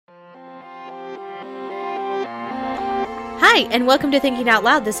Hi, and welcome to Thinking Out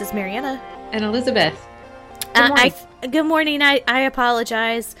Loud. This is Mariana. And Elizabeth. Good morning. Good morning. I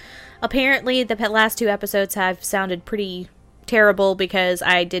apologize. Apparently, the last two episodes have sounded pretty terrible because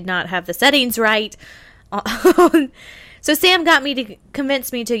I did not have the settings right. So Sam got me to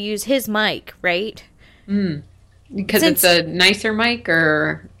convince me to use his mic, right? Because it's a nicer mic,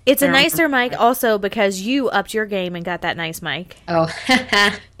 or... It's a nicer mic also because you upped your game and got that nice mic. Oh.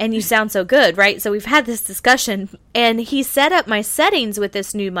 And you sound so good, right? So we've had this discussion, and he set up my settings with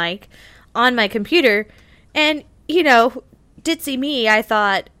this new mic on my computer, and, you know, ditzy me, I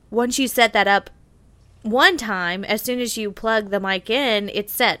thought, once you set that up one time, as soon as you plug the mic in,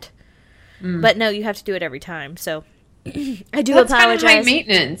 it's set. But no, you have to do it every time, so I do apologize. That's kind of high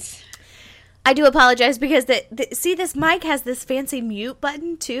maintenance. I do apologize because see, this mic has this fancy mute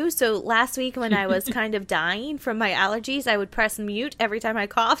button too. So last week when I was kind of dying from my allergies, I would press mute every time I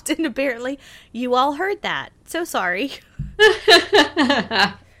coughed, and apparently you all heard that. So sorry.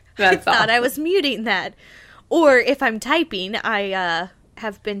 I thought I was muting that. Or if I'm typing, I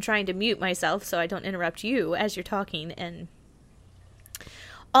have been trying to mute myself so I don't interrupt you as you're talking, and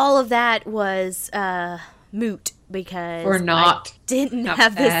all of that was moot. Because I didn't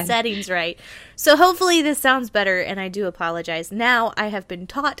have the settings right. So hopefully this sounds better, and I do apologize. Now I have been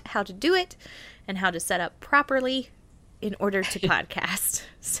taught how to do it and how to set up properly in order to podcast.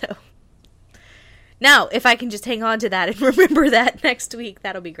 So now if I can just hang on to that and remember that next week,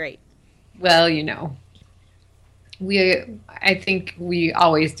 that'll be great. Well, you know, I think we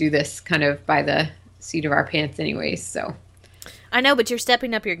always do this kind of by the seat of our pants anyways, so. I know, but you're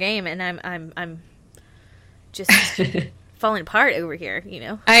stepping up your game, and I'm just falling apart over here, you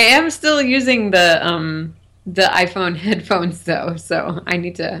know. I am still using the iPhone headphones though, so I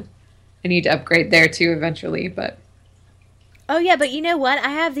need to upgrade there too eventually, but oh yeah, but you know what? I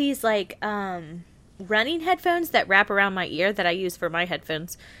have these like running headphones that wrap around my ear that I use for my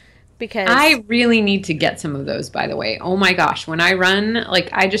headphones because I really need to get some of those, by the way. Oh my gosh, when I run, like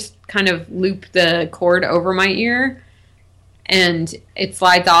I just kind of loop the cord over my ear and it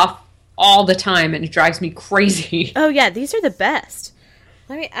slides off all the time, and it drives me crazy. Oh yeah, these are the best.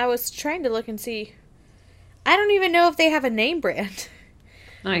 I was trying to look and see. I don't even know if they have a name brand.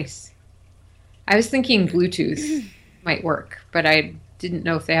 Nice. I was thinking Bluetooth might work, but I didn't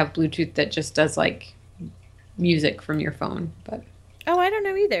know if they have Bluetooth that just does like music from your phone. But oh, I don't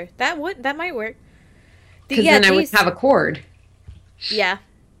know either. That might work. Because then I would have a cord. Yeah.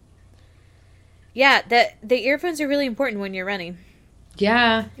 Yeah, the earphones are really important when you're running.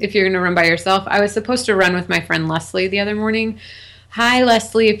 Yeah, if you're going to run by yourself. I was supposed to run with my friend Leslie the other morning. Hi,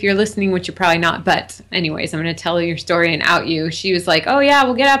 Leslie, if you're listening, which you're probably not. But anyways, I'm going to tell your story and out you. She was like, oh, yeah,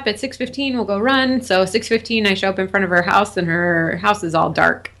 we'll get up at 6:15. We'll go run. So 6:15, I show up in front of her house, and her house is all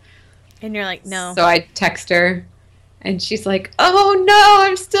dark. And you're like, no. So I text her, and she's like, oh, no,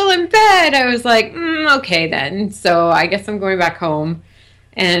 I'm still in bed. I was like, okay, then. So I guess I'm going back home.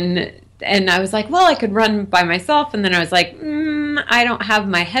 And I was like, well, I could run by myself. And then I was like, I don't have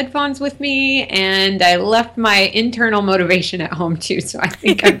my headphones with me. And I left my internal motivation at home, too. So I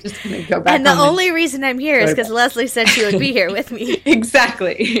think I'm just going to go back And the only reason I'm here is because Leslie said she would be here with me.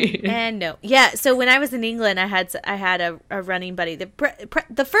 Exactly. And no. Yeah, so when I was in England, I had a running buddy.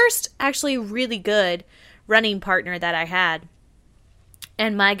 The first actually really good running partner that I had.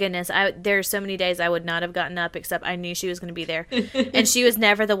 And my goodness, there's so many days I would not have gotten up except I knew she was going to be there. And she was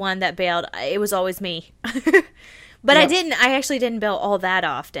never the one that bailed. It was always me. But yep. I actually didn't bail all that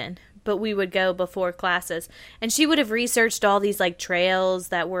often. But we would go before classes. And she would have researched all these like trails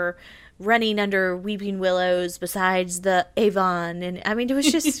that were running under weeping willows besides the Avon. And I mean, it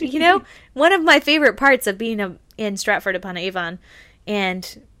was just, you know, one of my favorite parts of being in Stratford upon Avon.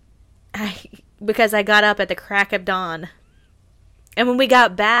 And because I got up at the crack of dawn. And when we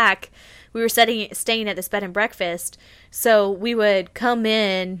got back, we were staying at this bed and breakfast. So we would come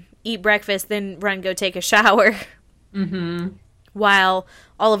in, eat breakfast, then go take a shower. Mm-hmm. While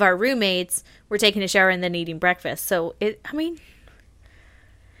all of our roommates were taking a shower and then eating breakfast. So, it's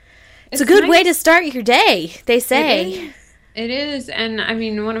a good way to start your day, they say. It is. And, I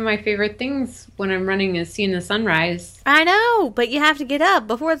mean, one of my favorite things when I'm running is seeing the sunrise. I know, but you have to get up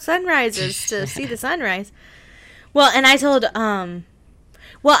before the sun rises to see the sunrise. Well, and I told,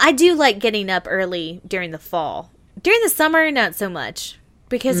 I do like getting up early during the fall. During the summer, not so much,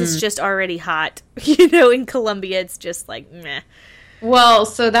 because it's just already hot. You know, in Colombia, it's just like, meh. Well,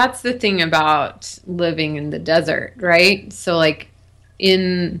 so that's the thing about living in the desert, right? So, like,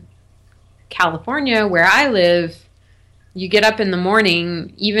 in California, where I live, you get up in the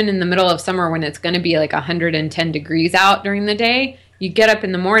morning, even in the middle of summer when it's going to be like 110 degrees out during the day, you get up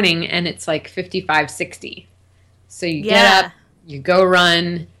in the morning and it's like 55, 60. So you get up, you go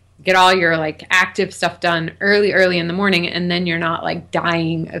run, get all your like active stuff done early in the morning, and then you're not like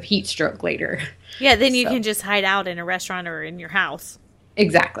dying of heat stroke later. Yeah, then you can just hide out in a restaurant or in your house.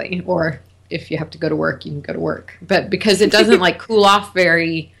 Exactly. Or if you have to go to work, you can go to work. But because it doesn't like cool off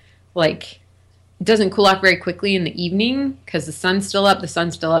very quickly in the evening because the sun's still up,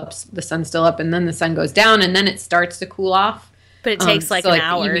 and then the sun goes down, and then it starts to cool off. But it takes an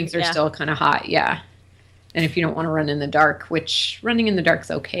hour. The evenings are still kind of hot, yeah. And if you don't want to run in the dark, which running in the dark's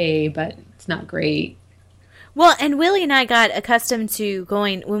okay, but it's not great. Well, and Willie and I got accustomed to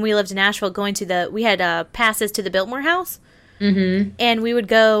going, when we lived in Nashville, we had passes to the Biltmore House. Mm-hmm. And we would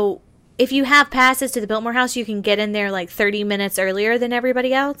go, if you have passes to the Biltmore House, you can get in there like 30 minutes earlier than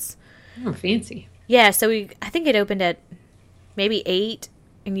everybody else. Oh, fancy. Yeah, so I think it opened at maybe 8,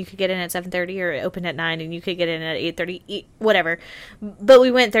 and you could get in at 7:30, or it opened at 9, and you could get in at 8:30, whatever. But we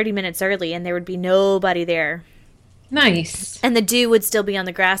went 30 minutes early, and there would be nobody there. Nice. And the dew would still be on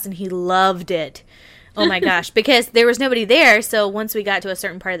the grass, and he loved it. Oh, my gosh. Because there was nobody there, so once we got to a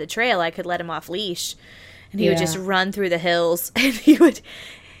certain part of the trail, I could let him off leash. And he would just run through the hills, and he would,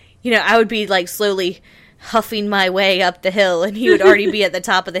 I would be like slowly huffing my way up the hill, and he would already be at the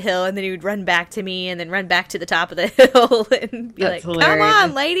top of the hill, and then he would run back to me and then run back to the top of the hill and be That's like, hilarious. Come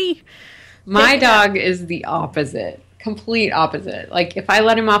on, lady. My dog is the opposite. Complete opposite. Like if I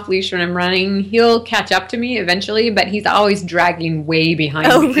let him off leash when I'm running, he'll catch up to me eventually, but he's always dragging way behind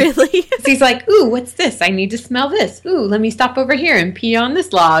me. Oh, really? So he's like, ooh, what's this? I need to smell this. Ooh, let me stop over here and pee on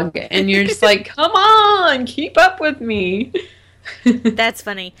this log. And you're just like, come on, keep up with me. That's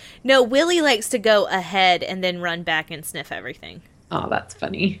funny. No, Willie likes to go ahead and then run back and sniff everything. Oh, that's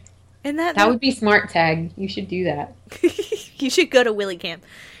funny. And that would be smart, Tag. You should do that. You should go to Willie Camp.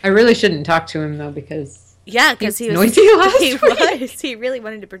 I really shouldn't talk to him though because because he was noisy last week. He really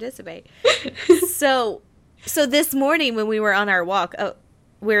wanted to participate. So this morning when we were on our walk,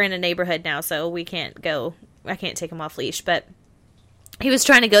 we're in a neighborhood now, so we can't go. I can't take him off leash, but he was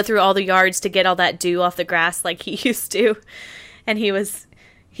trying to go through all the yards to get all that dew off the grass like he used to, and he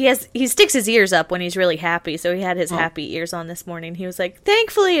sticks his ears up when he's really happy, so he had his happy ears on this morning. He was like,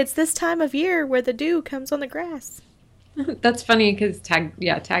 thankfully it's this time of year where the dew comes on the grass. That's funny because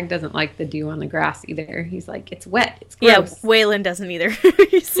Tag doesn't like the dew on the grass either. He's like, it's wet, it's gross. Yeah, Waylon doesn't either.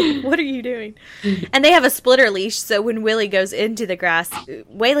 He's like, what are you doing? And they have a splitter leash, so when Willie goes into the grass,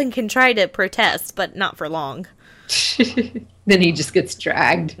 Waylon can try to protest, but not for long. Then he just gets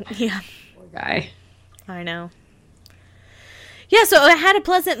dragged. Yeah. Poor guy. I know. Yeah, so I had a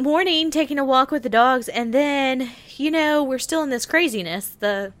pleasant morning taking a walk with the dogs, and then, we're still in this craziness.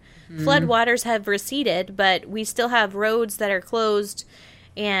 The floodwaters have receded, but we still have roads that are closed,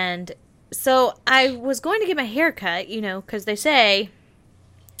 and so I was going to get my hair cut, because they say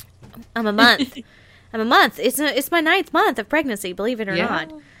I'm a month. It's my 9th month of pregnancy, believe it or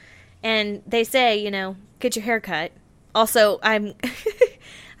not. And they say, get your hair cut. Also, I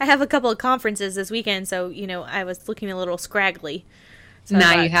have a couple of conferences this weekend, so, I was looking a little scraggly. So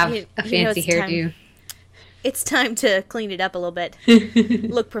now you have a fancy hairdo. It's time to clean it up a little bit,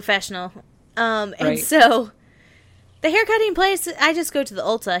 look professional. And right. So the haircutting place, I just go to the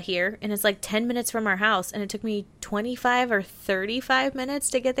Ulta here, and it's like 10 minutes from our house, and it took me 25 or 35 minutes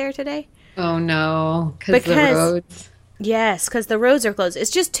to get there today. Oh, no, because the roads. Yes, because the roads are closed.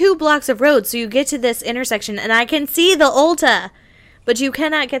 It's just 2 blocks of road, so you get to this intersection, and I can see the Ulta, but you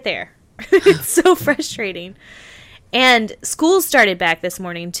cannot get there. It's so frustrating. And school started back this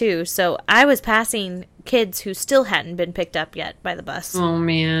morning, too, so I was passing kids who still hadn't been picked up yet by the bus. Oh,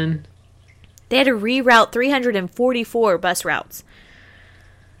 man. They had to reroute 344 bus routes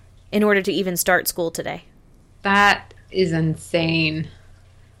in order to even start school today. That is insane.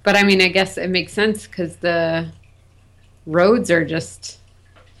 But, I mean, I guess it makes sense because the roads are just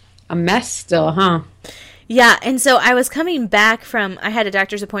a mess still, huh? Yeah, and so I was coming back I had a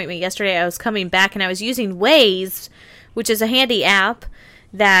doctor's appointment yesterday. I was coming back, and I was using Waze, which is a handy app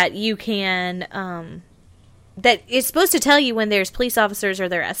that you can, that is supposed to tell you when there's police officers or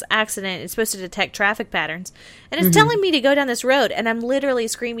there's accident. It's supposed to detect traffic patterns. And it's telling me to go down this road, and I'm literally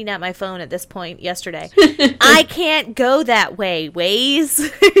screaming at my phone at this point yesterday. I can't go that way, Waze.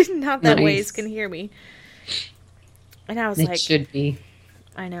 Not that Waze can hear me. And I was It should be.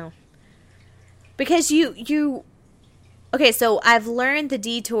 I know. Because okay, so I've learned the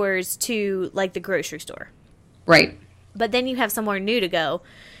detours to, like, the grocery store. Right. But then you have somewhere new to go,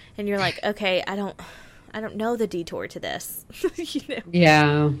 and you're like, okay, I don't know the detour to this.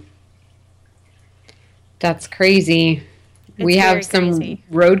 Yeah. That's crazy. We have some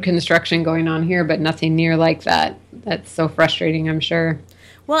road construction going on here, but nothing near like that. That's so frustrating, I'm sure.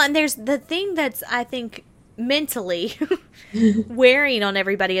 Well, and there's the thing that's, I think, mentally wearing on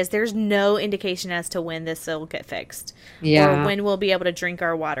everybody is there's no indication as to when this will get fixed. Yeah. Or when we'll be able to drink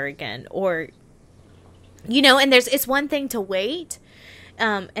our water again. Or, you know, and it's one thing to wait.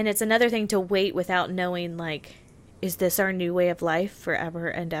 And it's another thing to wait without knowing, like, is this our new way of life forever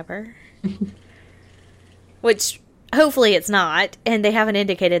and ever? Which, hopefully it's not. And they haven't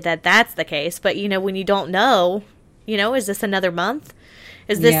indicated that that's the case. But, you know, when you don't know, you know, is this another month?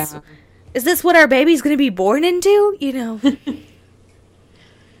 Is this what our baby's going to be born into? You know?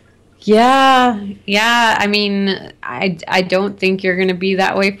 Yeah. I mean, I don't think you're going to be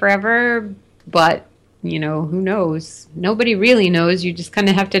that way forever, but, you know, who knows? Nobody really knows. You just kind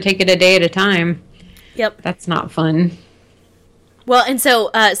of have to take it a day at a time. Yep. That's not fun. Well, and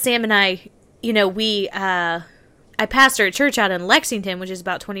so Sam and I, you know, I pastored a church out in Lexington, which is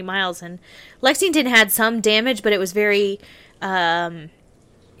about 20 miles, and Lexington had some damage, but it was very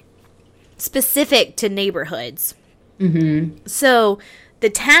specific to neighborhoods. Mm-hmm. So the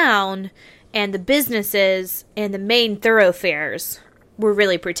town and the businesses and the main thoroughfares were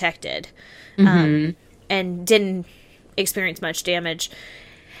really protected, and didn't experience much damage,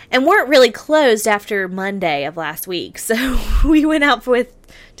 and weren't really closed after Monday of last week. So we went out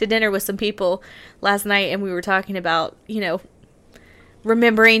to dinner with some people last night, and we were talking about, you know,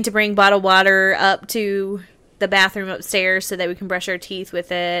 remembering to bring bottled water up to the bathroom upstairs so that we can brush our teeth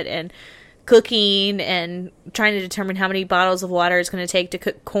with it, and cooking, and trying to determine how many bottles of water it's going to take to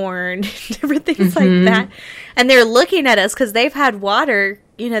cook corn, different things like that. And they're looking at us because they've had water,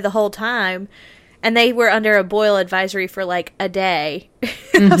 you know, the whole time, and they were under a boil advisory for like a day.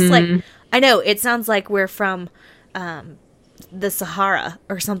 I was like, I know, it sounds like we're from the Sahara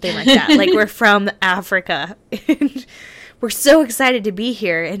or something like that. Like we're from Africa. We're so excited to be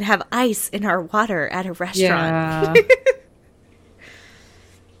here and have ice in our water at a restaurant. Yeah.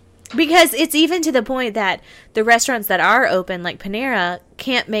 Because it's even to the point that the restaurants that are open, like Panera,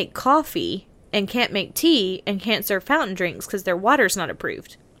 can't make coffee and can't make tea and can't serve fountain drinks because their water's not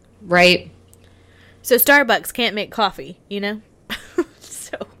approved. Right. So Starbucks can't make coffee, you know?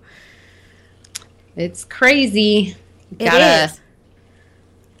 So it's crazy. it is.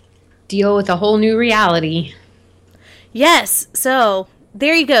 Deal with a whole new reality. Yes. So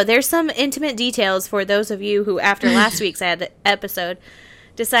there you go. There's some intimate details for those of you who, after last week's episode,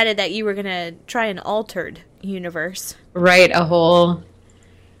 decided that you were going to try an altered universe. Right. A whole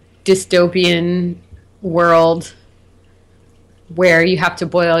dystopian world where you have to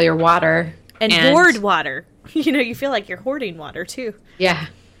boil your water. And hoard water. You know, you feel like you're hoarding water, too. Yeah.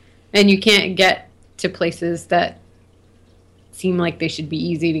 And you can't get to places that seem like they should be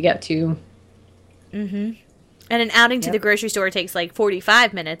easy to get to. Mm-hmm. And an outing to the grocery store takes like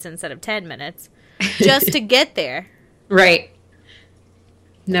 45 minutes instead of 10 minutes just to get there. Right.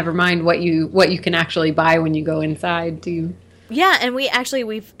 Never mind what you can actually buy when you go inside, too. Yeah, and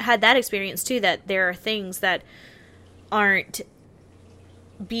we've had that experience, too, that there are things that aren't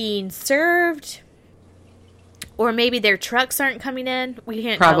being served, or maybe their trucks aren't coming in. We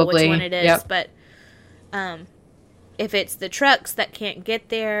can't tell which one it is, but if it's the trucks that can't get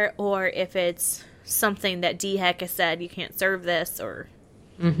there, or if it's something that DHEC has said you can't serve this, or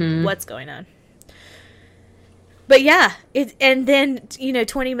what's going on. But yeah, and then, you know,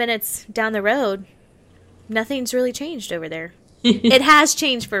 20 minutes down the road, nothing's really changed over there. It has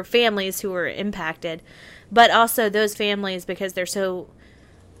changed for families who are impacted, but also those families, because there's so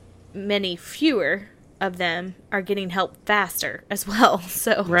many fewer of them, are getting help faster as well.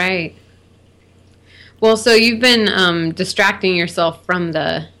 So right. Well, so you've been distracting yourself from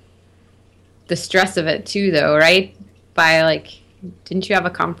the stress of it too, though, right? By didn't you have a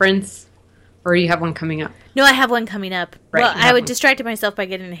conference, or do you have one coming up? No, I have one coming up. Right, well, I distracted myself by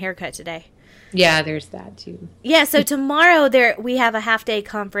getting a haircut today. Yeah, there's that too. Yeah, so tomorrow we have a half-day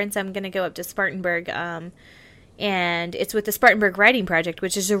conference. I'm going to go up to Spartanburg, and it's with the Spartanburg Writing Project,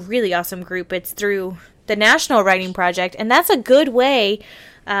 which is a really awesome group. It's through the National Writing Project, and that's a good way,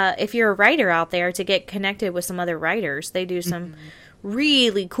 if you're a writer out there, to get connected with some other writers. They do some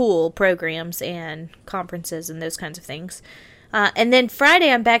really cool programs and conferences and those kinds of things. And then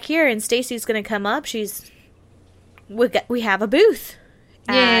Friday, I'm back here, and Stacy's going to come up. We have a booth.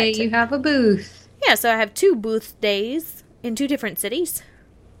 Yay, you have a booth. Yeah, so I have 2 booth days in 2 different cities.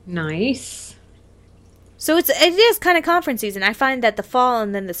 Nice. So it is kind of conference season. I find that the fall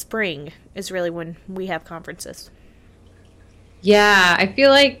and then the spring is really when we have conferences. Yeah, I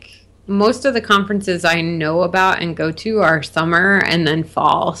feel like most of the conferences I know about and go to are summer and then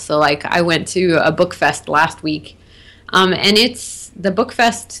fall. So I went to a book fest last week. And it's the Book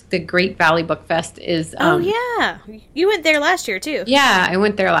Fest, the Great Valley Book Fest is. Oh yeah, you went there last year too. Yeah, I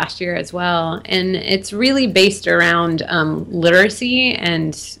went there last year as well, and it's really based around literacy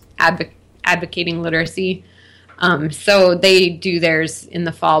and advocating literacy. So they do theirs in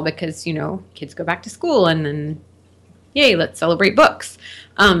the fall because kids go back to school, and then yay, let's celebrate books.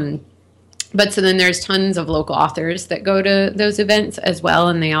 But so then there's tons of local authors that go to those events as well,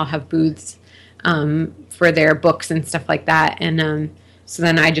 and they all have booths for their books and stuff like that. And so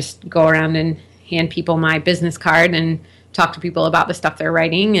then I just go around and hand people my business card and talk to people about the stuff they're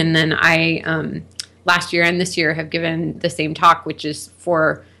writing. And then I, last year and this year, have given the same talk, which is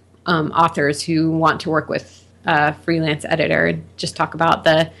for authors who want to work with a freelance editor and just talk about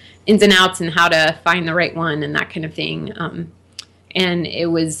the ins and outs and how to find the right one and that kind of thing. And it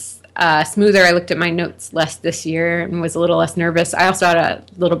was smoother. I looked at my notes less this year and was a little less nervous. I also had a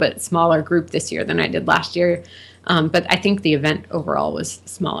little bit smaller group this year than I did last year. But I think the event overall was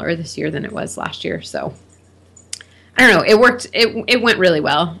smaller this year than it was last year. So I don't know. It worked. It went really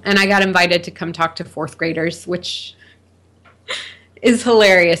well. And I got invited to come talk to fourth graders, which is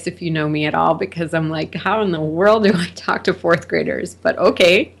hilarious if you know me at all, because I'm like, how in the world do I talk to fourth graders? But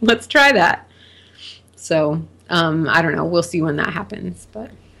okay, let's try that. So I don't know. We'll see when that happens. But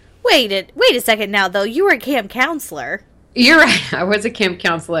wait a second now, though. You were a camp counselor. You're right. I was a camp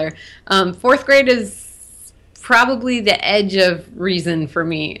counselor. Fourth grade is probably the edge of reason for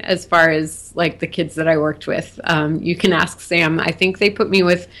me as far as like the kids that I worked with. You can ask Sam. I think they put me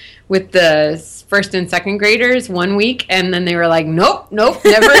with the first and second graders 1 week, and then they were like, nope,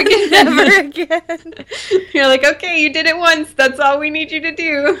 never again. Never again. You're like, okay, you did it once. That's all we need you to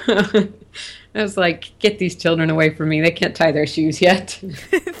do. I was like, get these children away from me. They can't tie their shoes yet.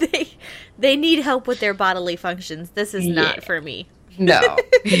 They need help with their bodily functions. This is not for me. No.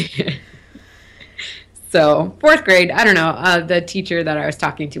 So fourth grade, I don't know, the teacher that I was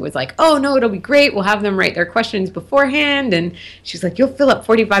talking to was like, oh, no, it'll be great. We'll have them write their questions beforehand. And she's like, you'll fill up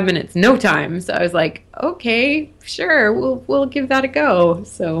 45 minutes, no time. So I was like, okay, sure, we'll give that a go.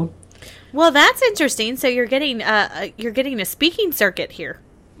 So, well, that's interesting. So you're getting a speaking circuit here.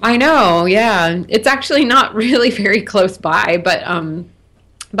 I know, yeah. It's actually not really very close by, but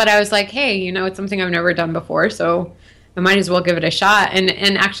I was like, hey, it's something I've never done before, so I might as well give it a shot.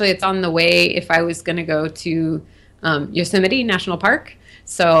 And actually, it's on the way if I was going to go to Yosemite National Park.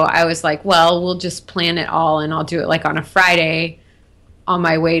 So I was like, well, we'll just plan it all, and I'll do it like on a Friday on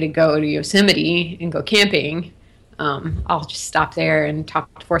my way to go to Yosemite and go camping. I'll just stop there and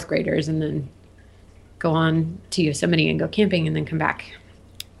talk to fourth graders and then go on to Yosemite and go camping and then come back.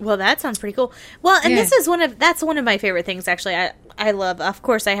 Well, that sounds pretty cool. Well, and that's one of my favorite things, actually. I love, of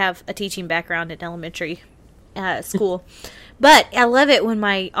course, I have a teaching background in elementary school, but I love it when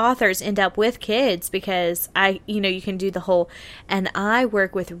my authors end up with kids because you can do the whole, and I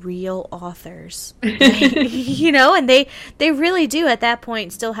work with real authors, and they really do at that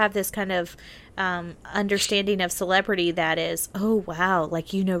point still have this kind of understanding of celebrity that is, oh, wow,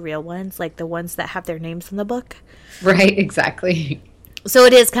 like, real ones, like the ones that have their names in the book. Right, exactly. So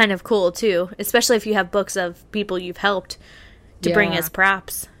it is kind of cool, too, especially if you have books of people you've helped to bring as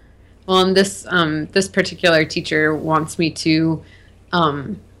props. Well, and this particular teacher wants me to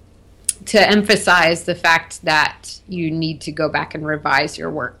emphasize the fact that you need to go back and revise your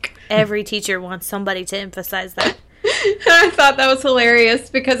work. Every teacher wants somebody to emphasize that. I thought that was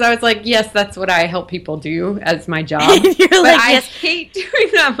hilarious because I was like, yes, that's what I help people do as my job. You're but like, I yes. hate doing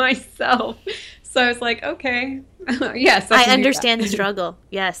that myself. So I was like, okay, yes. I understand the struggle.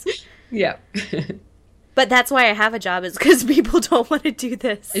 Yes. Yeah. But that's why I have a job, is because people don't want to do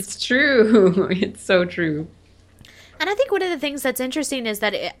this. It's true. It's so true. And I think one of the things that's interesting is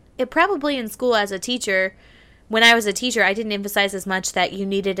that it probably in school as a teacher, when I was a teacher, I didn't emphasize as much that you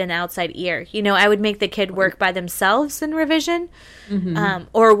needed an outside ear. I would make the kid work by themselves in revision,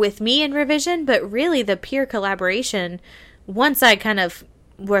 or with me in revision. But really the peer collaboration, once I kind of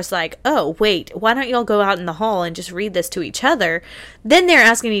was like, oh, wait, why don't y'all go out in the hall and just read this to each other? Then they're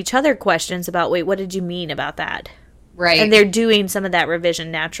asking each other questions about, wait, what did you mean about that? Right. And they're doing some of that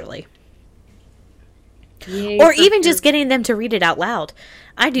revision naturally. Yay, or even just getting them to read it out loud.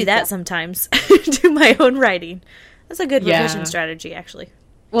 I do that sometimes, do my own writing. That's a good revision strategy, actually.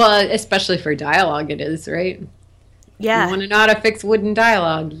 Well, especially for dialogue it is, right? Yeah. You want to know how to fix wooden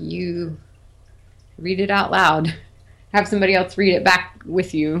dialogue, you read it out loud. Have somebody else read it back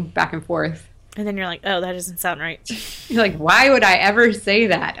with you, back and forth. And then you're like, oh, that doesn't sound right. You're like, why would I ever say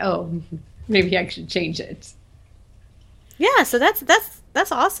that? Oh, maybe I should change it. Yeah, so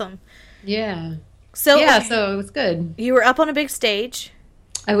that's awesome. Yeah. So it was good. You were up on a big stage.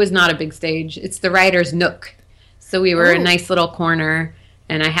 I was not a big stage. It's the writer's nook. So we were a Oh. nice little corner,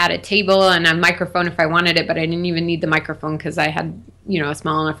 and I had a table and a microphone if I wanted it, but I didn't even need the microphone because I had, a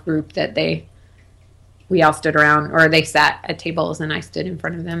small enough group that we all stood around, or they sat at tables and I stood in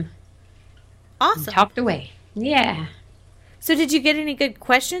front of them and Awesome. talked away. Yeah. So did you get any good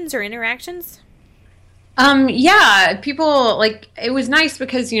questions or interactions? Yeah, people it was nice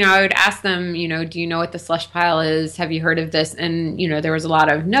because, I would ask them, do you know what the slush pile is? Have you heard of this? And, there was a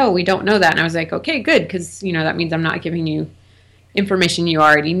lot of, no, we don't know that. And I was like, okay, good. Cause that means I'm not giving you information you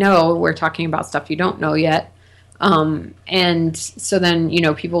already know. We're talking about stuff you don't know yet. And so then,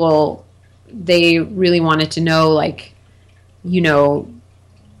 people, they really wanted to know,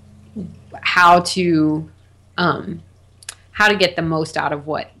 how to get the most out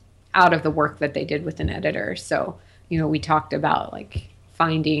of the work that they did with an editor. So, we talked about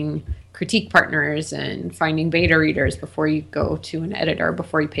finding critique partners and finding beta readers before you go to an editor,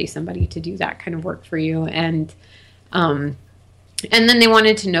 before you pay somebody to do that kind of work for you. And then they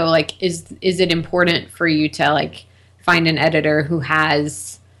wanted to know, is it important for you to find an editor who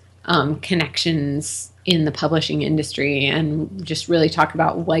has connections in the publishing industry, and just really talk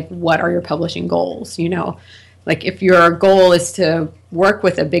about what are your publishing goals? If your goal is to work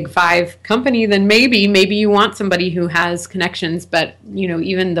with a big 5 company, then maybe you want somebody who has connections. But,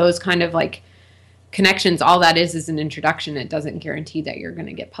 even those kind of connections, all that is an introduction. It doesn't guarantee that you're going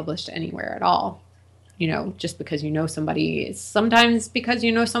to get published anywhere at all. Just because you know somebody is sometimes because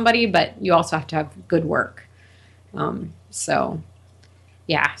you know somebody, but you also have to have good work. So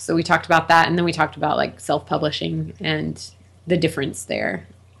we talked about that. And then we talked about self-publishing and the difference there,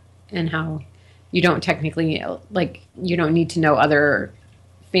 and how you don't technically, you don't need to know other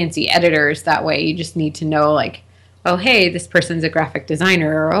fancy editors that way. You just need to know, oh, hey, this person's a graphic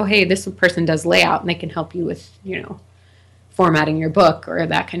designer, or, oh, hey, this person does layout, and they can help you with, formatting your book or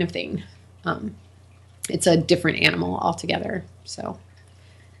that kind of thing. It's a different animal altogether. So,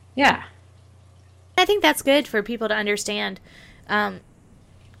 yeah. I think that's good for people to understand.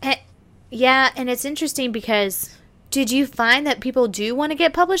 Yeah, and it's interesting because did you find that people do want to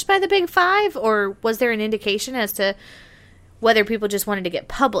get published by the Big 5, or was there an indication as to whether people just wanted to get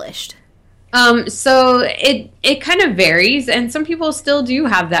published? So it kind of varies, and some people still do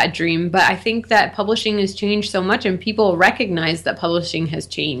have that dream, but I think that publishing has changed so much, and people recognize that publishing has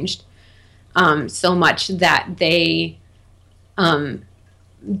changed so much that they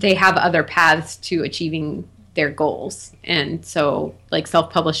have other paths to achieving their goals. And so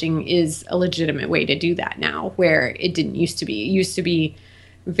self-publishing is a legitimate way to do that now, where it didn't used to be. It used to be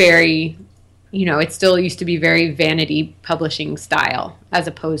very, it still used to be very vanity publishing style, as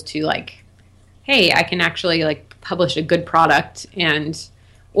opposed to hey, I can actually publish a good product,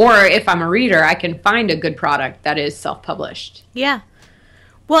 or if I'm a reader, I can find a good product that is self-published. Yeah.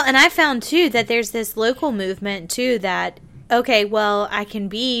 Well, and I found too that there's this local movement too that, okay, well, I can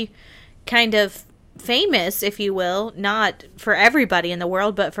be kind of famous, if you will, not for everybody in the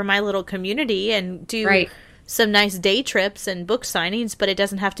world, but for my little community, and do some nice day trips and book signings, but it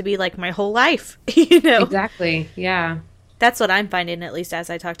doesn't have to be my whole life, Exactly. Yeah. That's what I'm finding, at least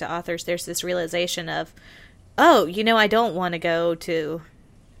as I talk to authors. There's this realization of, oh, I don't want to go to...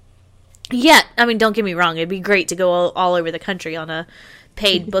 Yeah, I mean, don't get me wrong. It'd be great to go all over the country on a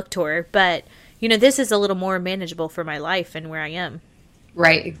paid book tour, but, this is a little more manageable for my life and where I am.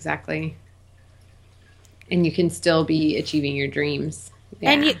 Right, exactly. And you can still be achieving your dreams.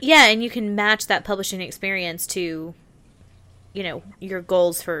 Yeah. And you can match that publishing experience to, your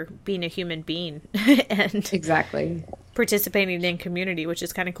goals for being a human being and exactly participating in community, which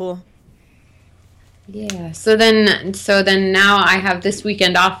is kind of cool. Yeah. So then now I have this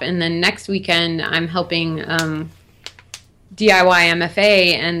weekend off, and then next weekend I'm helping DIY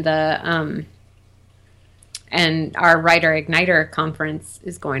MFA and our Writer Igniter conference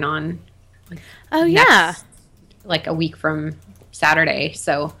is going on. Oh, yeah. A week from Saturday.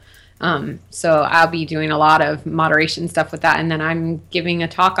 So I'll be doing a lot of moderation stuff with that. And then I'm giving a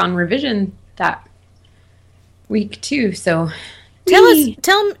talk on revision that week too. So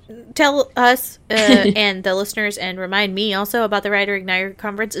tell us and the listeners, and remind me also about the Writer Igniter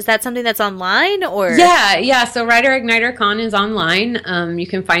conference. Is that something that's online, or? Yeah. So Writer Igniter Con is online. You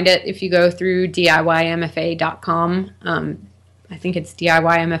can find it if you go through DIYMFA.com. I think it's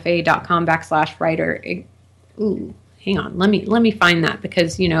DIYMFA.com/writer. Ooh, hang on. Let me find that,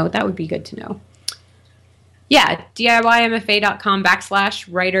 because, that would be good to know. Yeah,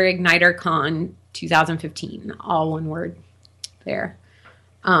 DIYMFA.com/Writer Igniter Con 2015. All one word there.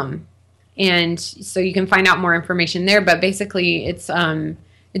 And so you can find out more information there, but basically it's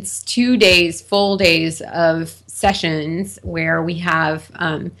It's 2 days, full days of sessions where we have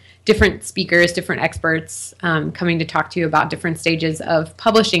different speakers, different experts coming to talk to you about different stages of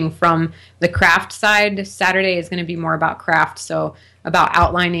publishing from the craft side. Saturday is going to be more about craft, so about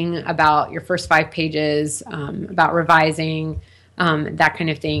outlining, about your first 5 pages, about revising, that kind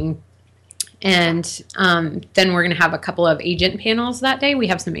of thing. And then we're going to have a couple of agent panels that day. We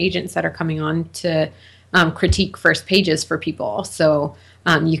have some agents that are coming on to critique first pages for people. So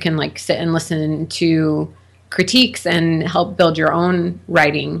you can like sit and listen to critiques and help build your own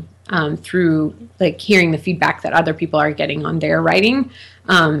writing through like hearing the feedback that other people are getting on their writing.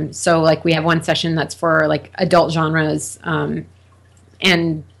 So like we have one session that's for like adult genres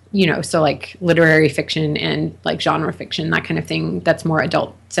and so like literary fiction and like genre fiction, that kind of thing, that's more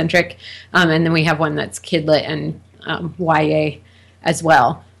adult centric. And then we have one that's kid lit and YA as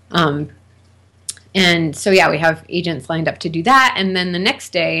well. And so, we have agents lined up to do that. And then the next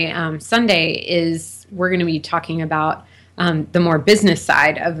day, Sunday, we're going to be talking about the more business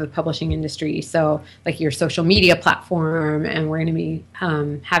side of the publishing industry. So like your social media platform, and we're going to be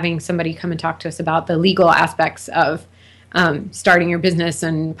having somebody come and talk to us about the legal aspects of starting your business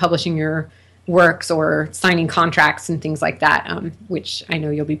and publishing your works or signing contracts and things like that, which I know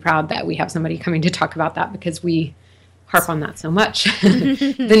you'll be proud that we have somebody coming to talk about that, because we harp on that so much.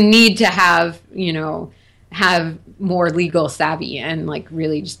 The need to have more legal savvy and like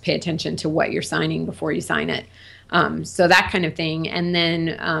really just pay attention to what you're signing before you sign it. So that kind of thing. And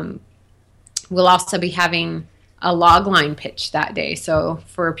then we'll also be having a logline pitch that day. So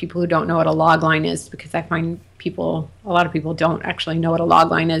for people who don't know what a logline is, because I find a lot of people don't actually know what a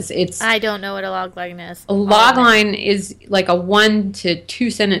logline is. I don't know what a logline is. A logline is like a 1 to 2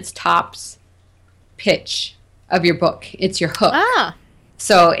 sentence tops pitch of your book. It's your hook.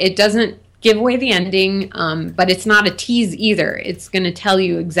 So it doesn't give away the ending, but it's not a tease either. It's going to tell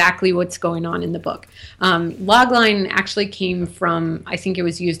you exactly what's going on in the book. Logline actually came from, I think it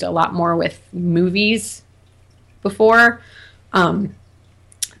was used a lot more with movies before,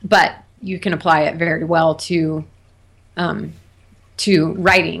 but you can apply it very well to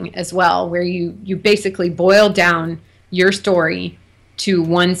writing as well, where you basically boil down your story to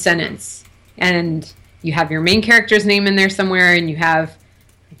 1 sentence, and you have your main character's name in there somewhere, and you have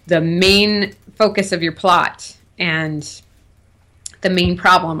the main focus of your plot and the main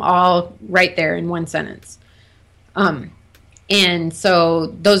problem all right there in 1 sentence. And so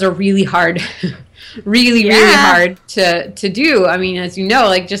those are really hard, really hard to do. I mean, as you know,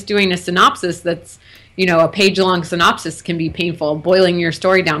 like just doing a synopsis that's, a page-long synopsis can be painful. Boiling your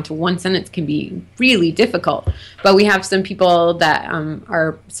story down to 1 sentence can be really difficult. But we have some people that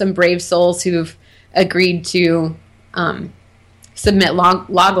are some brave souls who've agreed to submit log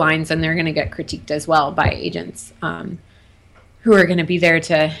lines, and they're going to get critiqued as well by agents who are going to be there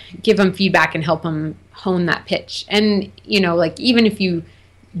to give them feedback and help them hone that pitch. And, like even if you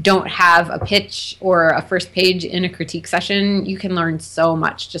don't have a pitch or a first page in a critique session, you can learn so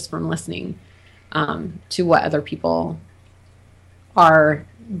much just from listening to what other people are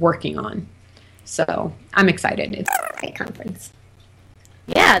working on. So I'm excited. It's a great conference.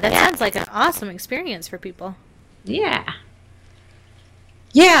 Yeah, that sounds like an awesome experience for people. Yeah.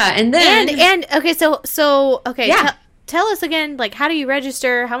 Yeah, and then and okay, so tell us again, like, how do you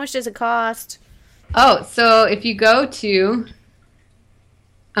register? How much does it cost? Oh, so if you go to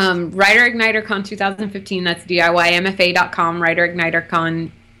Writer IgniterCon 2015, that's DIYMFA.com, Writer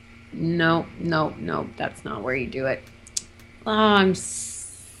IgniterCon. No, that's not where you do it. Oh, I'm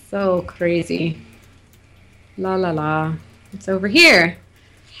so crazy. La la la. It's over here.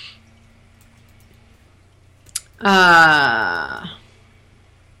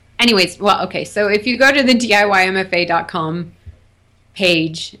 Anyways, well, okay, so if you go to the DIYMFA.com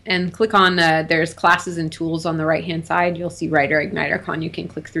page and click on there's classes and tools on the right-hand side, you'll see Writer IgniterCon. You can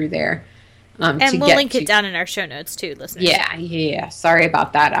click through there. And we'll link it down in our show notes too, listeners. Yeah. Sorry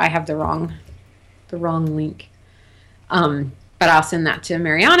about that. I have the wrong link. But I'll send that to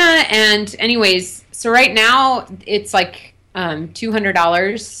Mariana. And anyways, so right now it's like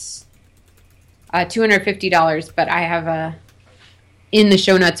 $200, $250, but I have in the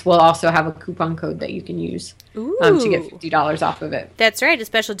show notes, we'll also have a coupon code that you can use to get $50 off of it. That's right. A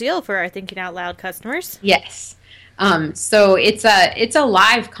special deal for our Thinking Out Loud customers. Yes. So it's a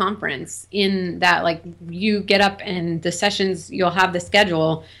live conference in that, like, you get up and the sessions, you'll have the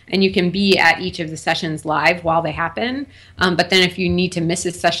schedule and you can be at each of the sessions live while they happen. But then if you need to miss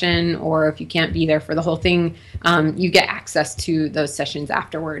a session or if you can't be there for the whole thing, you get access to those sessions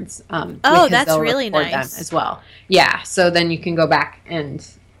afterwards. That's really nice. Them as well. Yeah. So then you can go back and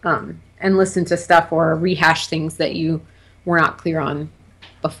listen to stuff or rehash things that you were not clear on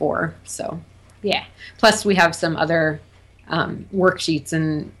before. So, yeah. Plus, we have some other worksheets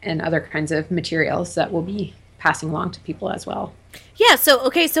and other kinds of materials that we'll be passing along to people as well. Yeah, so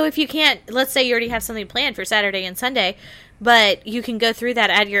if you can't, let's say you already have something planned for Saturday and Sunday, but you can go through that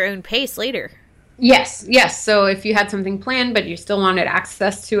at your own pace later. Yes. So if you had something planned, but you still wanted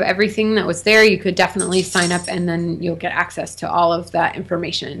access to everything that was there, you could definitely sign up, and then you'll get access to all of that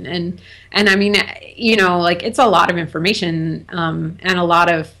information. And I mean, like, it's a lot of information, and a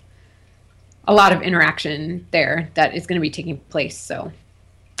lot of interaction there that is going to be taking place. So,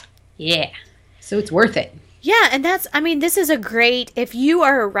 yeah. So it's worth it. Yeah, and this is a great, if you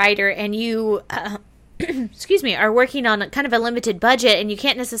are a writer and you, excuse me, are working on kind of a limited budget and you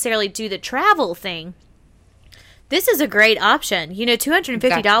can't necessarily do the travel thing, this is a great option. $250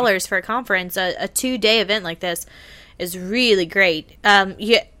 exactly. For a conference, a 2-day event like this is really great.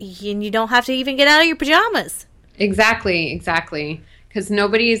 You don't have to even get out of your pajamas. Exactly. Because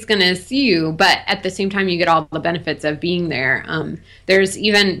nobody's going to see you, but at the same time, you get all the benefits of being there. There's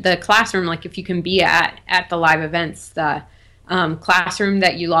even the classroom, like if you can be at the live events, the classroom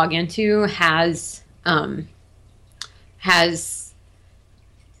that you log into has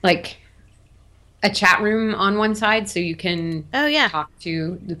like a chat room on one side, so you can talk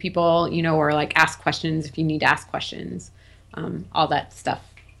to the people, or like ask questions if you need to ask questions. All that stuff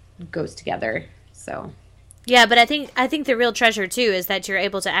goes together, so... Yeah, but I think the real treasure, too, is that you're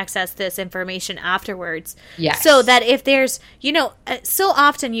able to access this information afterwards. Yes. So that if there's, so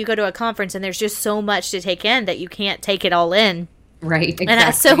often you go to a conference and there's just so much to take in that you can't take it all in. Right, exactly.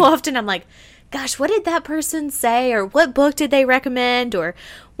 And so often I'm like, gosh, what did that person say? Or what book did they recommend? Or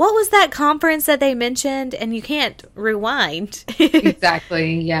what was that conference that they mentioned? And you can't rewind.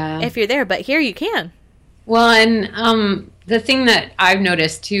 Exactly, yeah. If you're there, but here you can. Well, and the thing that I've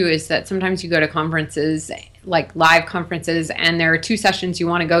noticed, too, is that sometimes you go to conferences, like live conferences, and there are 2 sessions you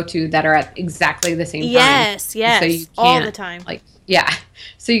want to go to that are at exactly the same time. Yes, so you all the time.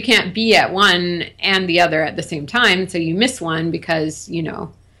 So you can't be at one and the other at the same time, so you miss one because, you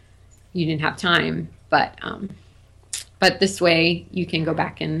didn't have time. But this way, you can go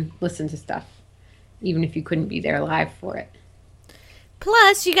back and listen to stuff, even if you couldn't be there live for it.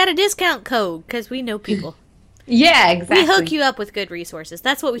 Plus, you got a discount code, because we know people. Yeah, exactly. We hook you up with good resources.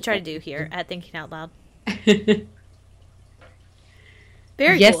 That's what we try to do here at Thinking Out Loud. Very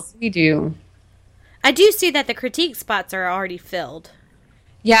cool. Yes, we do. I do see that the critique spots are already filled.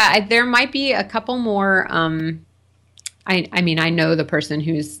 Yeah, there might be a couple more. I know the person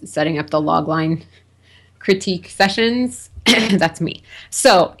who's setting up the logline critique sessions. That's me.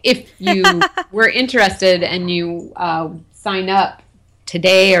 So if you were interested and you sign up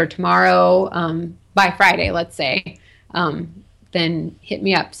today or tomorrow, by Friday, let's say, then hit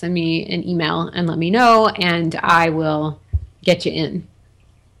me up, send me an email and let me know, and I will get you in.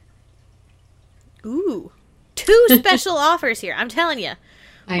 Ooh, 2 special offers here. I'm telling you.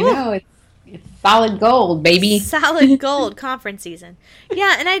 I know. It's solid gold, baby. Solid gold conference season.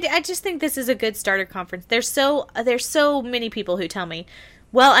 Yeah, and I just think this is a good starter conference. There's so many people who tell me,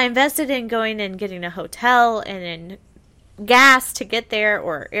 well, I invested in going and getting a hotel and in gas to get there,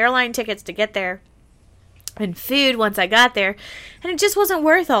 or airline tickets to get there, and food once I got there, and it just wasn't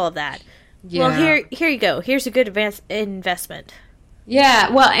worth all of that. Yeah. Well, here you go. Here's a good investment.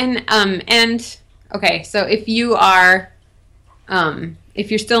 Yeah. Well, and okay. So if you are, if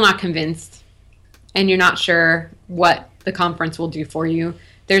you're still not convinced, and you're not sure what the conference will do for you,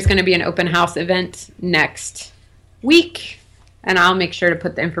 there's going to be an open house event next week, and I'll make sure to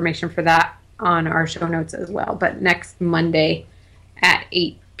put the information for that on our show notes as well. But next Monday at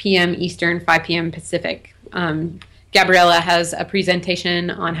 8 p.m. Eastern, 5 p.m. Pacific, Gabriella has a presentation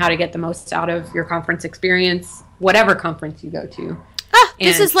on how to get the most out of your conference experience, whatever conference you go to.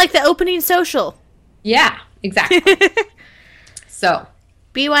 This is like the opening social. Yeah, exactly. So.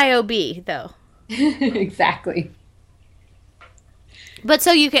 BYOB, though. Exactly. But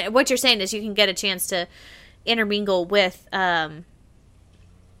so what you're saying is you can get a chance to intermingle with some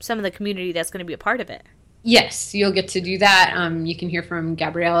of the community that's going to be a part of it. Yes, you'll get to do that. You can hear from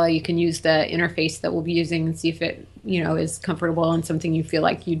Gabriella. You can use the interface that we'll be using and see if it, is comfortable and something you feel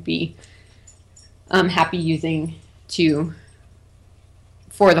like you'd be happy using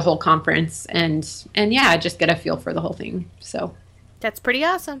for the whole conference, and yeah, just get a feel for the whole thing. So that's pretty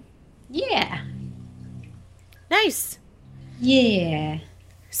awesome. Yeah. Nice. Yeah.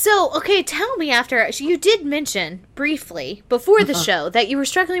 So, okay, tell me after, you did mention briefly before the show that you were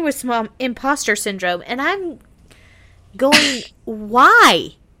struggling with some imposter syndrome, and I'm going,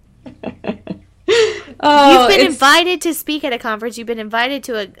 why? You've been invited to speak at a conference, you've been invited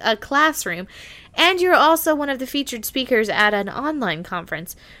to a classroom, And you're also one of the featured speakers at an online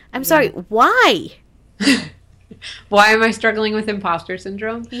conference. I'm sorry, why? Why am I struggling with imposter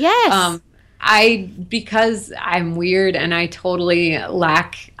syndrome? Yes. Because I'm weird and I totally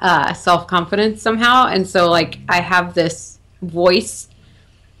lack self-confidence somehow. And so, like, I have this voice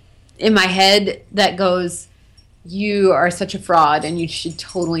in my head that goes, you are such a fraud and you should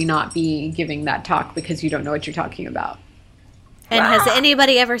totally not be giving that talk because you don't know what you're talking about. And has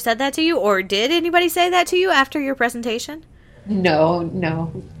anybody ever said that to you, or did anybody say that to you after your presentation?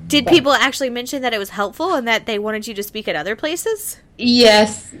 No. Did people actually mention that it was helpful and that they wanted you to speak at other places?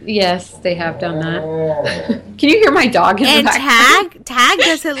 Yes, they have done that. Can you hear my dog in the background? And Tag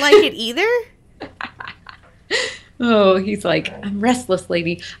doesn't like it either? Oh, he's like, I'm restless,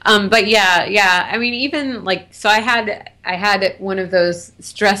 lady. But yeah. I mean, even like, so I had one of those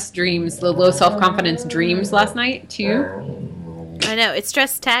stress dreams, the low self-confidence dreams last night too. I know, it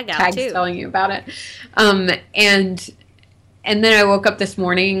stressed Tag out Tag's too. telling you about it. And then I woke up this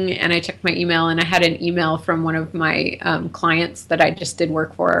morning and I checked my email and I had an email from one of my clients that I just did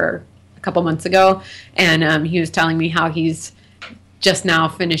work for a couple months ago. And he was telling me how he's just now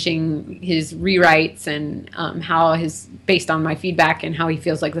finishing his rewrites and how his, based on my feedback, and how he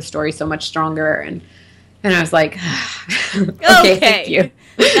feels like the story's so much stronger. And I was like, okay, thank you.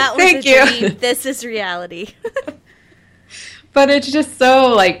 That was thank you. Dream. This is reality. But it's just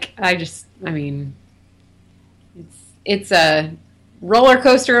so like, I mean, it's a roller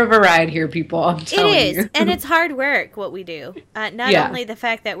coaster of a ride here, people. I'm telling you. It is, and it's hard work what we do. Not only the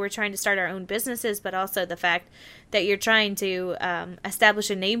fact that we're trying to start our own businesses, but also the fact that you're trying to establish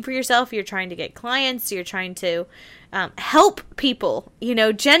a name for yourself. You're trying to get clients. You're trying to help people. You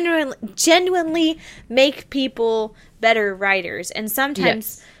know, genuinely make people better writers. And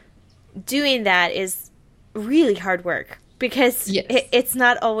sometimes doing that is really hard work because it's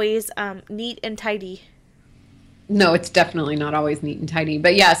not always neat and tidy. No, it's definitely not always neat and tidy.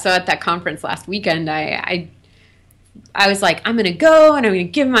 But yeah, so at that conference last weekend, I was like, I'm going to go and I'm going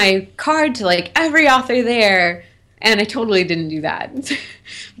to give my card to like every author there. And I totally didn't do that.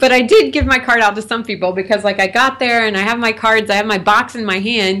 But I did give my card out to some people because like I got there and I have my cards, I have my box in my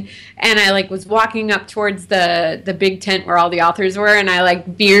hand, and I like was walking up towards the big tent where all the authors were, and I like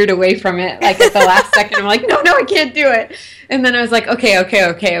veered away from it like at the last second. I'm like, no, I can't do it. And then I was like,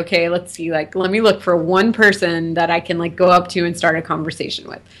 okay, let's see, like let me look for one person that I can like go up to and start a conversation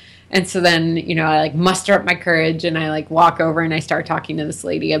with. And so then, you know, I like muster up my courage and I like walk over and I start talking to this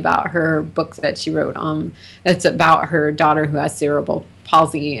lady about her book that she wrote. It's about her daughter who has cerebral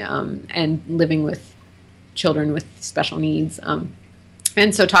palsy and living with children with special needs.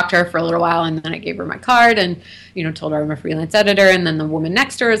 And so talked to her for a little while, and then I gave her my card and, you know, told her I'm a freelance editor. And then the woman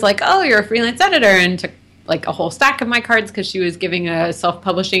next to her was like, oh, you're a freelance editor, and took like a whole stack of my cards because she was giving a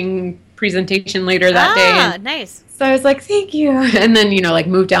self-publishing presentation later that day. Ah, nice. So I was like, thank you. And then, you know, like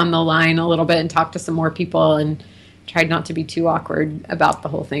moved down the line a little bit and talked to some more people and tried not to be too awkward about the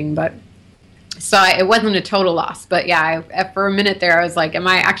whole thing. But so it wasn't a total loss. But yeah, for a minute there, I was like, am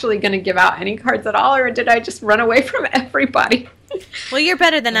I actually going to give out any cards at all? Or did I just run away from everybody? Well, you're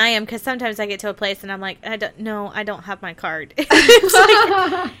better than I am, because sometimes I get to a place and I'm like, I don't have my card. It's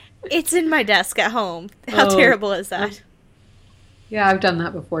like, it's in my desk at home. How terrible is that? Yeah, I've done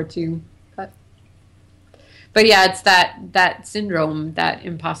that before too. But yeah, it's that syndrome, that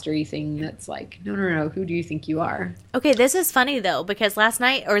imposter-y thing that's like, no, who do you think you are? Okay, this is funny though, because last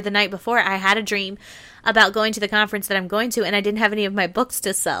night or the night before, I had a dream about going to the conference that I'm going to, and I didn't have any of my books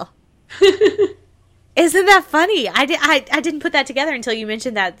to sell. Isn't that funny? I didn't put that together until you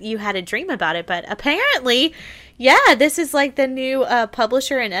mentioned that you had a dream about it, but apparently, yeah, this is like the new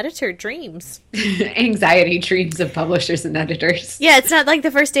publisher and editor dreams. Anxiety dreams of publishers and editors. Yeah, it's not like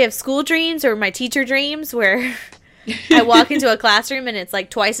the first day of school dreams or my teacher dreams where I walk into a classroom and it's like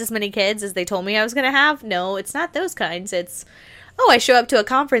twice as many kids as they told me I was going to have. No, it's not those kinds. It's, I show up to a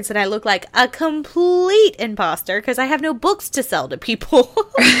conference and I look like a complete imposter because I have no books to sell to people.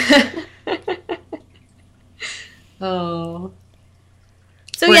 Oh.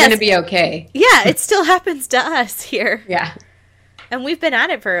 So we're going to be okay. Yeah, it still happens to us here. Yeah. And we've been at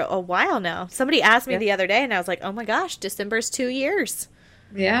it for a while now. Somebody asked me the other day and I was like, oh my gosh, December's 2 years.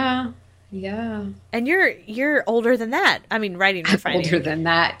 Yeah. And you're older than that. I mean, Writing Refinery. Older than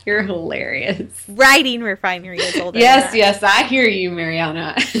that. You're hilarious. Writing Refinery is older than that. Yes, I hear you,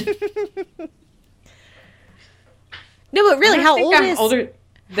 Mariana. No, but really, how old is... I'm older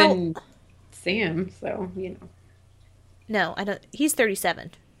than Sam, so, you know. No, I don't. He's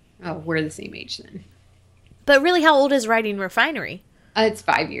 37. Oh, we're the same age then. But really, how old is Writing Refinery? It's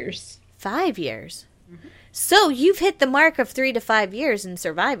 5 years. 5 years? Mm-hmm. So you've hit the mark of 3 to 5 years in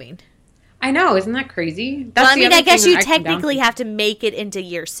surviving. I know, isn't that crazy? Well, That's I the mean, other I guess thing you that I come down technically to. have to make it into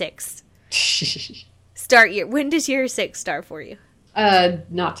year 6. Start year. When does year 6 start for you?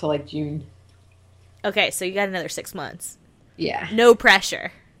 Not till like June. Okay, so you got another 6 months. Yeah. No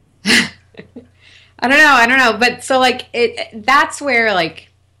pressure. I don't know. But so like that's where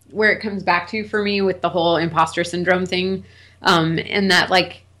where it comes back to for me with the whole imposter syndrome thing. And that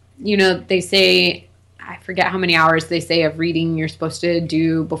like, they say, I forget how many hours they say of reading you're supposed to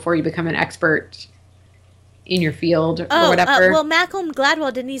do before you become an expert in your field or whatever. Well, Malcolm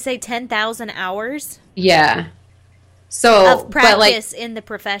Gladwell, didn't he say 10,000 hours? Yeah. So, Of practice in the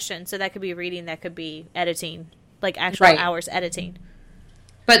profession. So that could be reading, that could be editing, like actual Right. hours editing.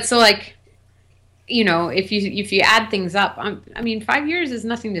 but so like, if you add things up, I mean, 5 years is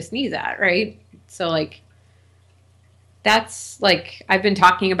nothing to sneeze at, right? So like, that's like, I've been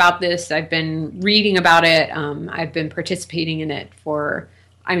talking about this. I've been reading about it. I've been participating in it for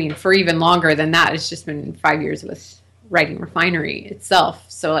even longer than that. It's just been 5 years with Writing Refinery itself.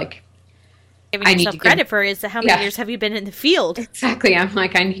 So like, Giving I need yourself to credit for is how many Yeah. years have you been in the field? exactly. I'm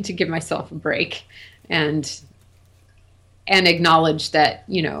like, I need to give myself a break and acknowledge that,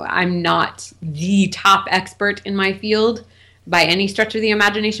 I'm not the top expert in my field by any stretch of the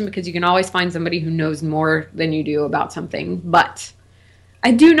imagination, because you can always find somebody who knows more than you do about something. But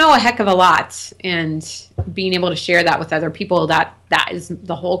I do know a heck of a lot, and being able to share that with other people, that is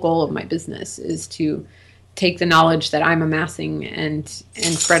the whole goal of my business, is to take the knowledge that I'm amassing and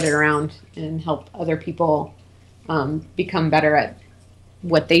spread it around and help other people become better at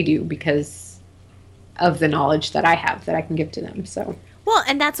what they do because of the knowledge that I have that I can give to them. So, Well,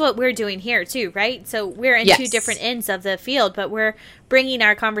 and that's what we're doing here too, right? So we're in Yes. 2 different ends of the field, but we're bringing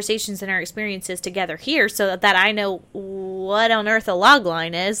our conversations and our experiences together here so that I know what on earth a log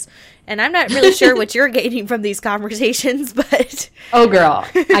line is. And I'm not really sure what you're gaining from these conversations, but oh girl,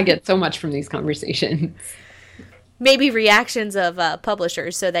 I get so much from these conversations. maybe reactions of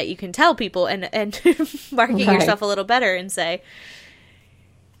publishers so that you can tell people and market Right. yourself a little better and say,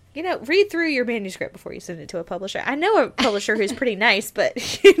 read through your manuscript before you send it to a publisher. I know a publisher who's pretty nice, but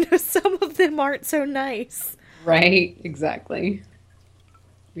some of them aren't so nice. Right? Exactly.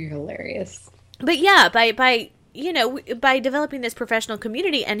 You're hilarious. But yeah, by developing this professional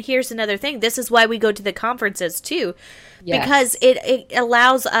community, and here's another thing, this is why we go to the conferences too, Yes. because it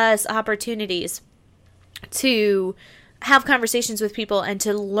allows us opportunities to have conversations with people and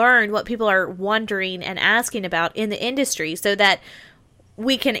to learn what people are wondering and asking about in the industry so that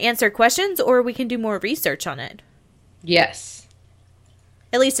we can answer questions or we can do more research on it. Yes.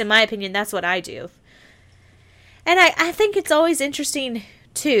 At least in my opinion, that's what I do. And I think it's always interesting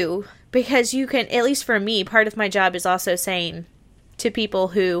too, because you can, at least for me, part of my job is also saying to people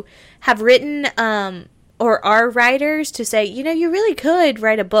who have written or are writers to say, you really could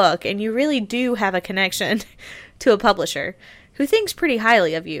write a book and you really do have a connection to a publisher who thinks pretty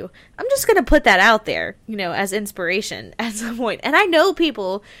highly of you. I'm just going to put that out there, as inspiration at some point. And I know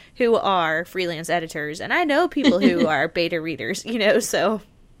people who are freelance editors and I know people who are beta readers, so.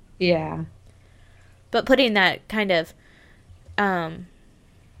 Yeah. But putting that kind of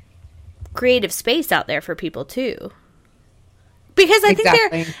creative space out there for people too. Because I think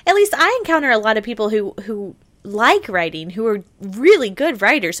Exactly. at least I encounter a lot of people who like writing, who are really good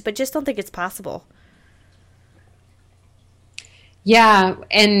writers, but just don't think it's possible. Yeah,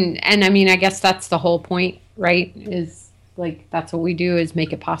 and I mean, I guess that's the whole point, right? Is like, that's what we do, is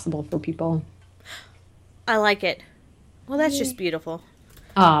make it possible for people. I like it. Well, that's just beautiful.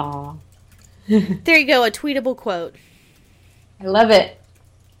 Aw, There you go, a tweetable quote. I love it.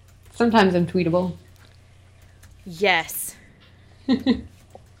 Sometimes I'm tweetable. Yes. Well,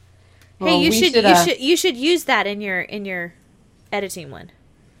 Hey, we should, you should use that in your editing one.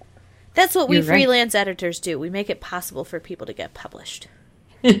 That's what we You're right. freelance editors do. We make it possible for people to get published.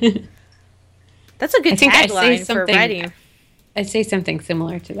 I That's a good think I say tagline for something- writing. say something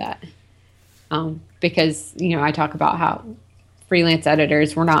similar to that. Because, I talk about how freelance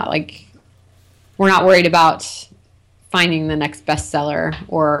editors, we're not worried about finding the next bestseller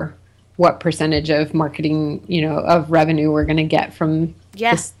or what percentage of marketing, of revenue we're going to get from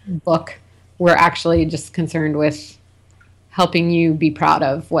Yeah. this book. We're actually just concerned with helping you be proud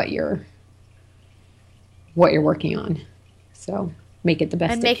of what you're working on. So make it the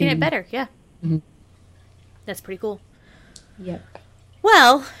best And making it can. better, yeah. Mhm. That's pretty cool. Yep.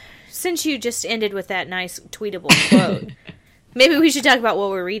 Well, since you just ended with that nice tweetable quote, maybe we should talk about what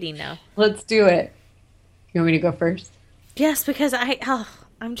we're reading now. Let's do it. You want me to go first? Yes, because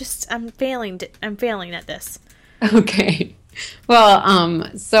I'm failing at this. Okay.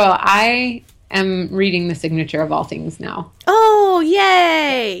 Well, so I am reading The Signature of All Things now. Oh,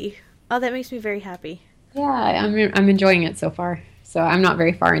 yay! Oh, that makes me very happy. Yeah, I'm enjoying it so far. So I'm not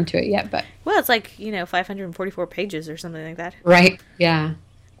very far into it yet, but Well, it's like, 544 pages or something like that. right, yeah.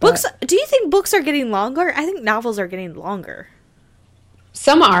 Books, do you think books are getting longer? I think novels are getting longer.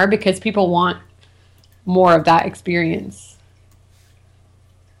 Some are because people want more of that experience.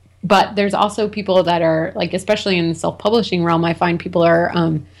 But there's also people that are like, especially in the self-publishing realm, I find people are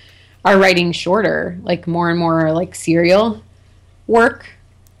writing shorter, like more and more like serial work.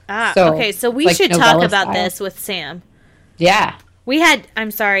 Okay, so we should talk about this with Sam. Yeah.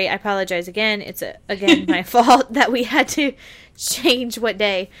 I'm sorry, I apologize again. It's, again, my fault that we had to change what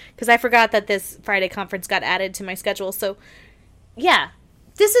day, because I forgot that this Friday conference got added to my schedule. So, yeah,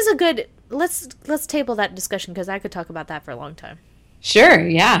 this is a good, let's table that discussion, because I could talk about that for a long time. Sure,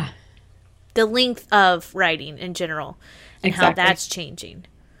 yeah. The length of writing in general and how that's changing.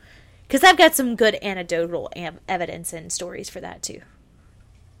 Because I've got some good anecdotal evidence and stories for that, too.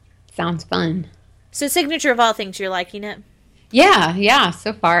 Sounds fun. So, Signature of All Things, you're liking it? Yeah,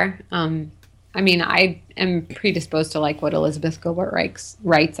 so far. I mean, I am predisposed to like what Elizabeth Gilbert writes,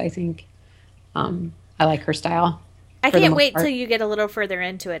 I think. I like her style. I can't wait till you get a little further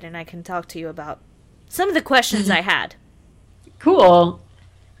into it and I can talk to you about some of the questions I had. Cool.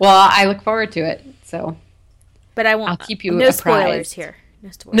 Well, I look forward to it, so. But I won't. I'll keep you no apprised. Spoilers here.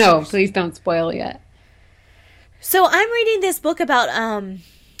 No spoilers. No, please don't spoil yet. So I'm reading this book about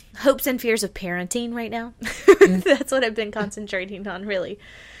hopes and fears of parenting right now. That's what I've been concentrating on, really.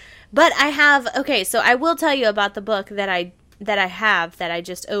 But I have, so I will tell you about the book that I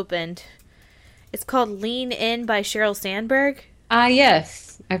just opened. It's called Lean In by Sheryl Sandberg.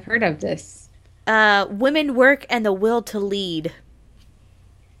 Yes. I've heard of this. Women, Work, and the Will to Lead.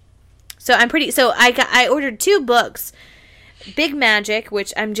 So I ordered 2 books. Big Magic,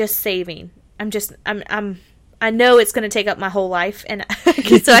 which I'm just saving. I know it's going to take up my whole life, and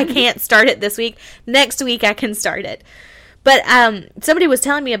so I can't start it this week. Next week I can start it. But somebody was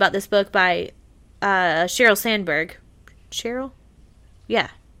telling me about this book by Sheryl Sandberg. Sheryl? Yeah.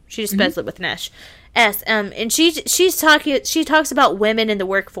 She just spells it with an S. And she talks about women in the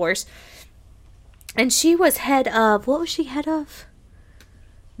workforce. And she was head of, what was she head of?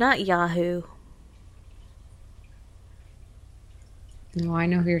 Not Yahoo. No, I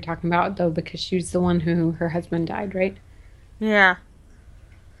know who you're talking about, though, because she's the one who her husband died, right? Yeah.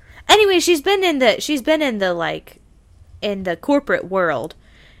 Anyway, she's been in the corporate world,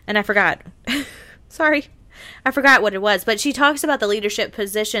 and I forgot. Sorry. I forgot what it was, but she talks about the leadership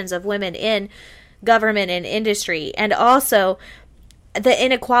positions of women in government and industry, and also the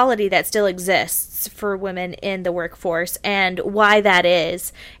inequality that still exists for women in the workforce, and why that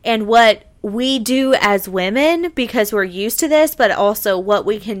is, and what we do as women because we're used to this, but also what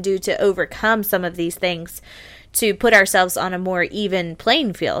we can do to overcome some of these things to put ourselves on a more even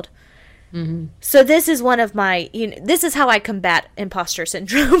playing field. Mm-hmm. So this is one of my, this is how I combat imposter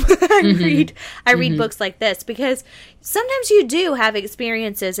syndrome. I read books like this because sometimes you do have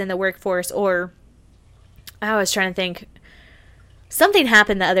experiences in the workforce, or I was trying to think, something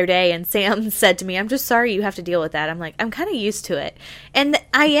happened the other day and Sam said to me, I'm just sorry you have to deal with that. I'm like, I'm kind of used to it. And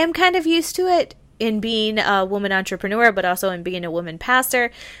I am kind of used to it in being a woman entrepreneur, but also in being a woman pastor.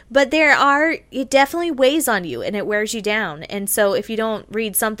 But it definitely weighs on you and it wears you down. And so if you don't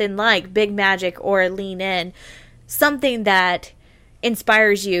read something like Big Magic or Lean In, something that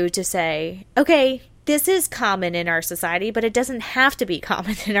inspires you to say, okay, this is common in our society, but it doesn't have to be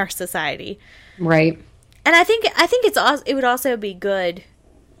common in our society. Right. And I think it would also be good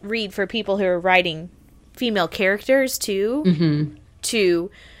read for people who are writing female characters too, to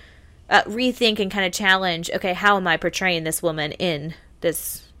rethink and kind of challenge, okay, how am I portraying this woman in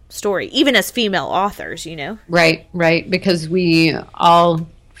this story, even as female authors, Right, because we all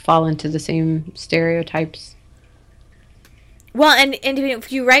fall into the same stereotypes. Well, and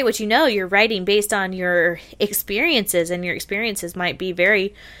if you write what you're writing based on your experiences, and your experiences might be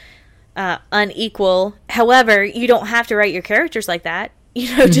very unequal. However, you don't have to write your characters like that,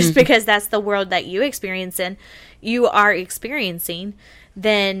 just because that's the world that you are experiencing,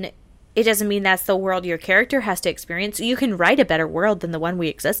 then it doesn't mean that's the world your character has to experience. You can write a better world than the one we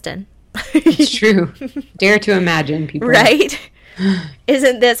exist in. It's true. Dare to imagine, people. Right?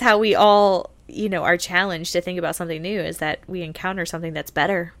 Isn't this how we all, are challenged to think about something new, is that we encounter something that's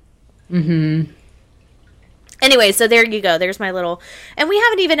better? Mm-hmm. Anyway, so there you go. There's my little... And we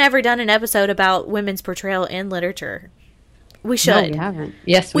haven't even ever done an episode about women's portrayal in literature. We should. No, we haven't.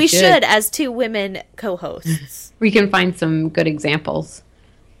 Yes, we should as 2 women co-hosts. We can find some good examples,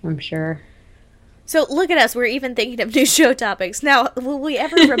 I'm sure. So look at us. We're even thinking of new show topics. Now, will we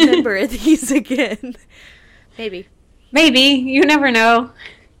ever remember these again? Maybe. You never know.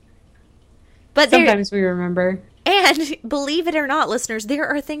 But sometimes we remember. And believe it or not, listeners, there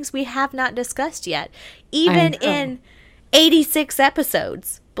are things we have not discussed yet. Even in 86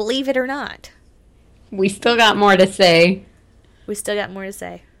 episodes. Believe it or not. We still got more to say. We still got more to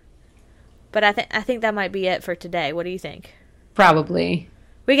say. But I think that might be it for today. What do you think? Probably.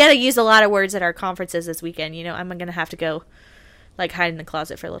 We got to use a lot of words at our conferences this weekend. You know, I'm going to have to go, like, hide in the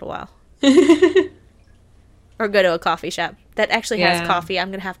closet for a little while. Or go to a coffee shop that actually has coffee. I'm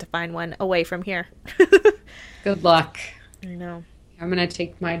going to have to find one away from here. Good luck. No. I'm going to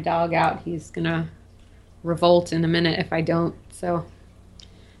take my dog out. He's going to revolt in a minute if I don't. So.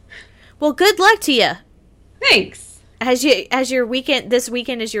 Well, good luck to you. Thanks. As your weekend, this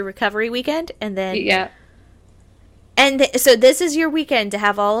weekend is your recovery weekend, and then so this is your weekend to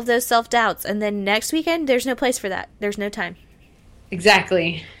have all of those self-doubts, and then next weekend there's no place for that. There's no time.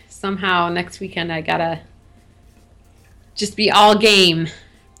 Exactly. Somehow next weekend I gotta just be all game.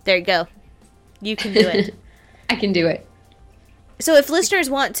 There you go. You can do it. I can do it. So if listeners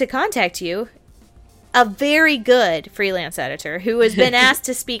want to contact you, a very good freelance editor who has been asked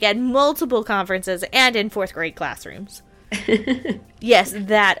to speak at multiple conferences and in fourth grade classrooms. Yes,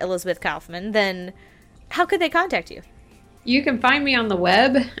 that Elizabeth Kaufman. Then how could they contact you? You can find me on the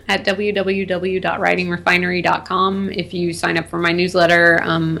web at www.writingrefinery.com. If you sign up for my newsletter,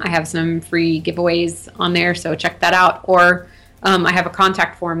 I have some free giveaways on there, so check that out. Or I have a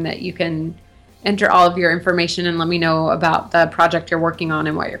contact form that you can enter all of your information and let me know about the project you're working on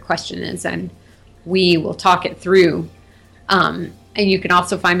and what your question is, and we will talk it through. And you can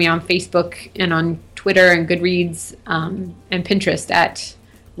also find me on Facebook and on Twitter and Goodreads and Pinterest at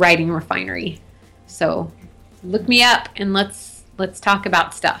Writing Refinery. So look me up and let's talk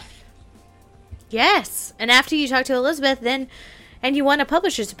about stuff. Yes. And after you talk to Elizabeth, and you want a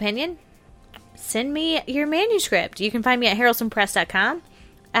publisher's opinion, send me your manuscript. You can find me at harrelsonpress.com,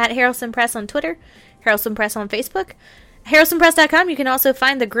 at Harrelson Press on Twitter, Harrelson Press on Facebook. harrelsonpress.com, you can also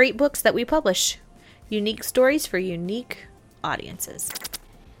find the great books that we publish. Unique stories for unique audiences.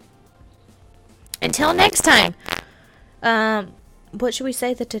 Until next time, what should we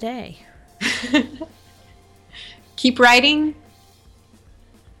say today? Keep writing.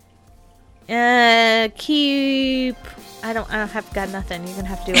 I don't have got nothing. You're gonna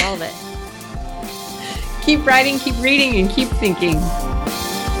have to do all of it. Keep writing, keep reading, and keep thinking.